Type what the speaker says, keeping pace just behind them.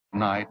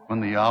Night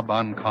when the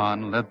Aban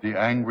Khan led the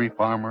angry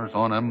farmers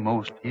on a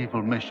most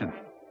evil mission.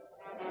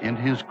 In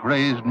his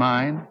crazed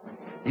mind,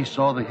 he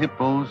saw the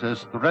hippos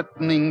as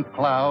threatening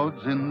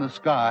clouds in the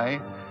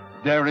sky,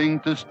 daring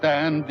to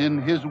stand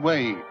in his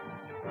way.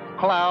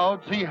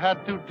 Clouds he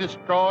had to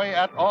destroy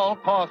at all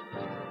costs.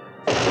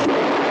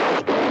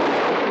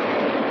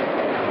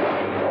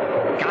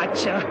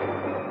 Gotcha.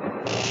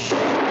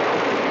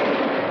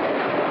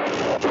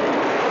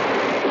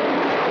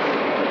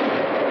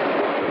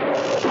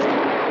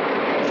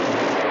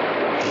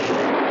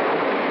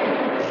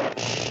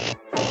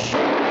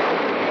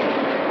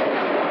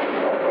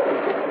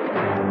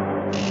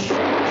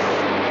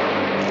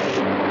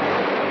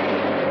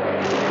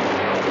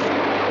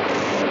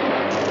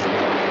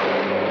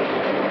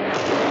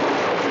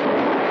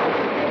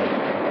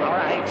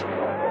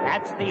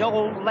 That's the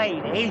old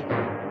lady.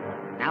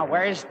 Now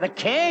where's the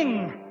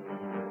king?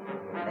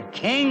 The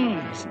king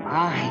is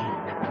mine.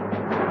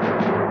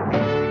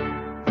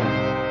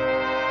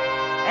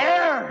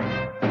 There!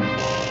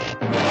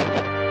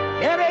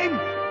 Get him!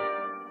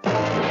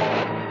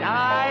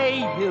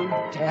 Die, you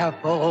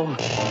devil!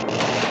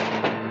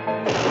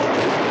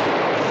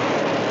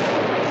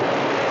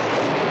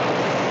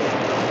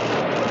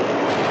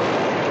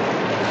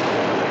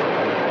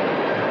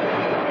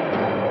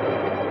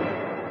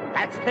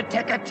 That's the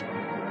ticket.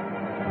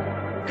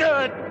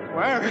 Good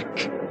work.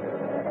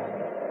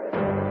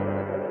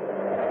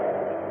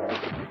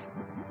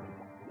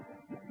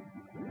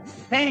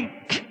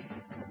 Think.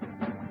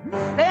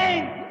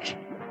 Think.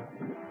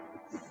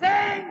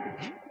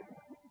 Think.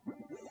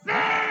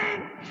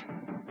 Think.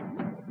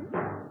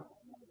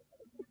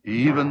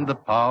 Even the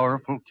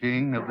powerful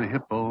king of the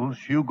hippos,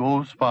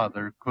 Hugo's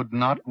father, could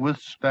not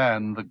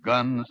withstand the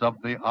guns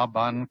of the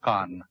Aban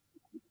Khan.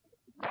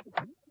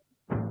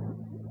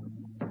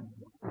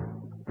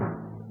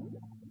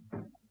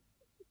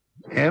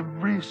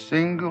 Every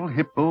single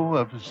hippo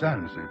of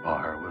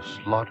Zanzibar was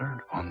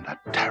slaughtered on that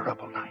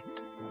terrible night,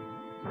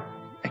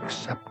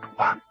 except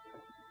one.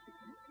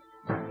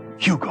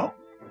 Hugo.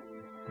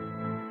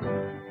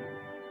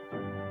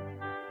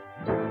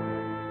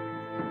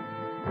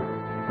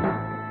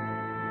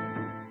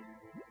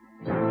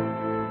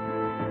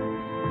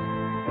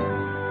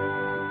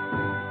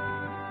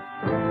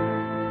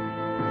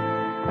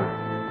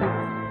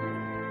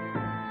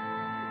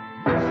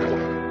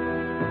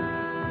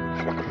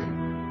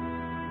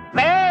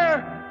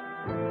 There!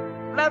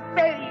 The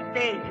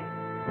baby!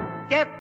 Get